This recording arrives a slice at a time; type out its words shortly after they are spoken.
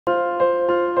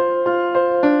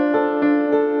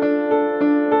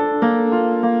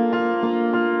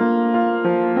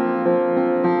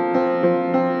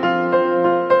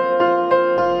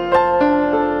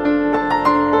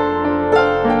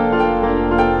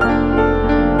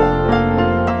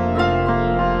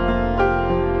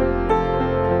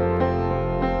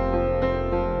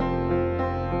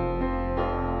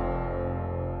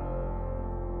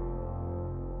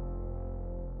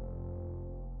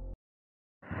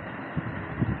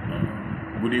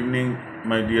Good evening,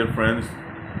 my dear friends,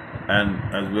 and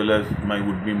as well as my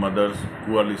would-be mothers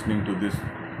who are listening to this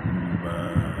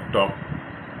talk.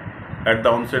 At the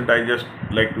onset, I just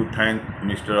like to thank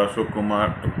Mr.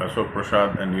 Ashok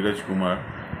Prasad, and Neeraj Kumar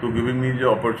to giving me the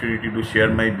opportunity to share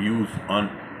my views on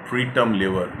preterm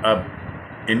labor, a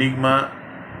enigma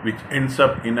which ends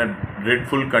up in a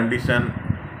dreadful condition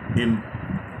in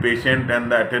patient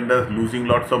and the attendants losing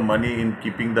lots of money in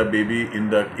keeping the baby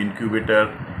in the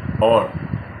incubator, or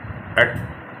at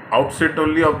outset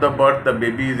only of the birth the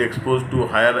baby is exposed to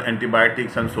higher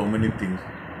antibiotics and so many things.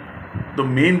 The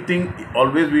main thing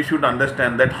always we should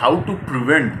understand that how to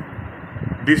prevent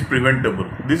this preventable.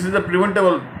 This is a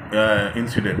preventable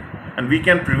incident and we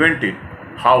can prevent it.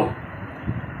 How?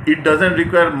 It doesn't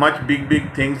require much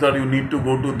big things, or you need to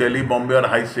go to Delhi, Bombay or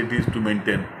high cities to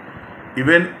maintain.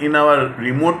 Even in our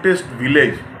remotest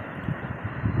village,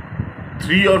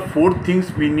 3 or 4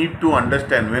 things we need to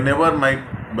understand whenever my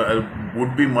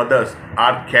would-be mothers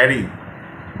are carrying.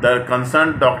 The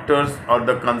concerned doctors or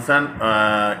the concerned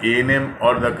A&M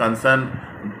or the concerned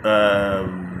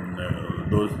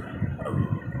those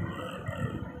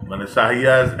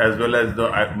sahiyas, as well as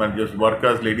the just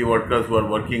workers, lady workers who are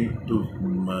working to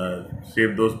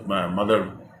save those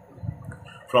mother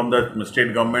from the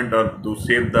state government, or to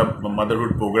save the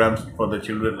motherhood programs for the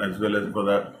children as well as for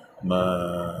the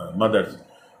mothers.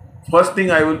 First thing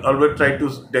I will always try to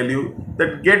tell you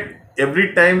that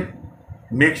every time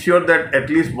make sure that at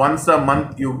least once a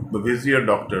month you visit your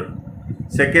doctor.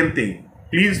 Second thing,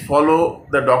 please follow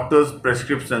the doctor's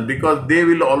prescription, because they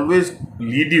will always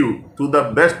lead you to the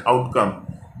best outcome.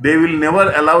 They will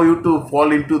never allow you to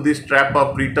fall into this trap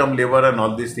of preterm labor and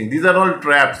all these things. These are all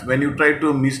traps when you try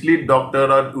to mislead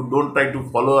doctor or you don't try to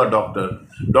follow a doctor.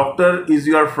 Doctor is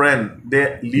your friend.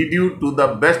 They lead you to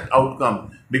the best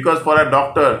outcome, because for a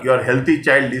doctor, your healthy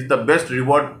child is the best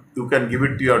reward you can give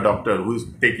it to your doctor who is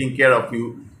taking care of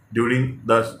you during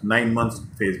the 9 months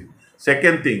phase.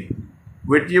 Second thing,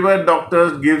 whichever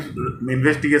doctor gives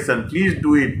investigation, please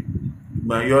do it.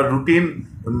 Your routine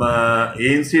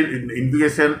ANC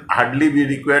investigation hardly be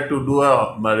required to do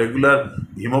a regular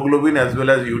hemoglobin as well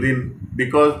as urine,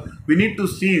 because we need to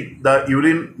see the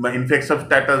urine infection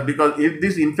status, because if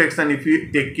this infection, if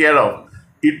we take care of,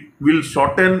 it will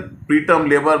shorten preterm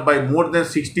labor by more than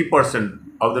 60%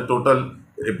 of the total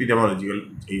epidemiological.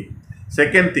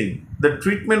 Second thing, the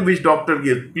treatment which doctor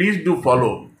gives, please do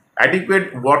follow.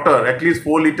 Adequate water, at least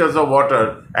 4 liters of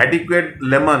water, adequate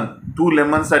lemon, 2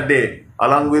 lemons a day,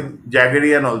 along with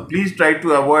jaggery and all. Please try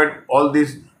to avoid all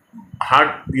this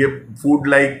hard food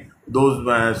like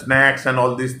those snacks and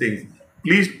all these things.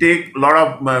 Please take a lot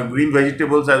of green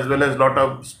vegetables as well as lot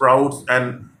of sprouts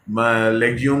and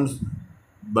legumes,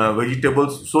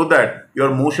 vegetables, so that your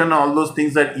motion, all those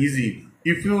things are easy.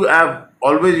 If you have,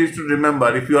 always you should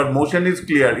remember, if your motion is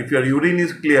clear, if your urine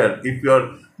is clear, if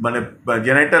your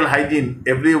genital hygiene,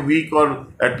 every week or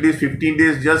at least 15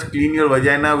 days, just clean your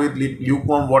vagina with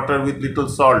lukewarm water with little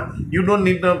salt. You don't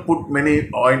need to put many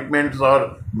ointments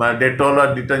or Dettol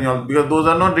or detergent, because those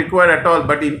are not required at all,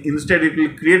 but instead it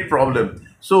will create problem.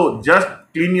 So just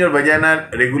clean your vagina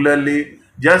regularly,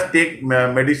 just take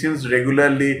medicines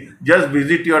regularly, just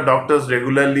visit your doctors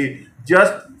regularly,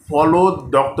 just follow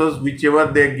doctors whichever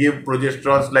they give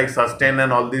progesterones like Sustain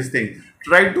and all these things.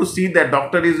 Try to see that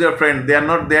doctor is your friend. They are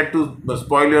not there to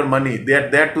spoil your money. They are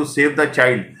there to save the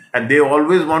child, and they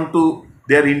always want to,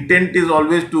 their intent is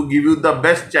always to give you the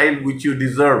best child which you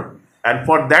deserve. And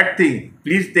for that thing,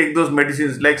 please take those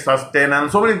medicines like Sustain, and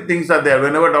so many things are there.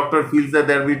 Whenever doctor feels that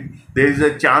there is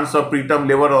a chance of preterm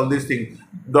labor, all these things,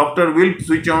 doctor will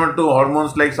switch on to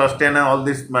hormones like Sustain and all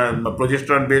these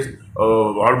progesterone based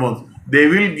hormones. They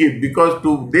will give, because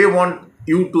they want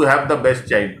you to have the best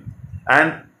child.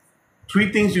 And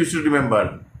 3 things you should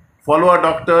remember: follow a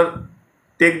doctor,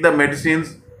 take the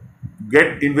medicines,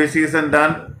 get investigation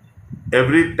done.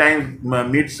 Every time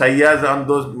meet sahiyas on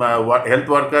those health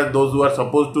workers, those who are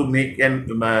supposed to make and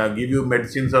give you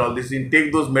medicines and all these things.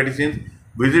 Take those medicines,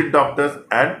 visit doctors,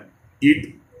 and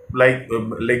eat like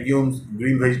legumes,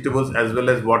 green vegetables as well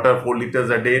as water, 4 liters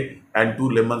a day and 2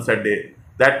 lemons a day.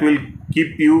 That will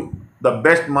keep you the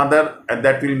best mother, and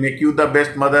that will make you the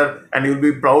best mother, and you will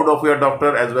be proud of your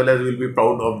doctor as well as you will be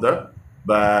proud of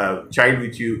the child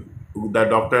which the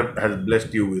doctor has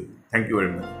blessed you with. Thank you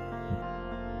very much.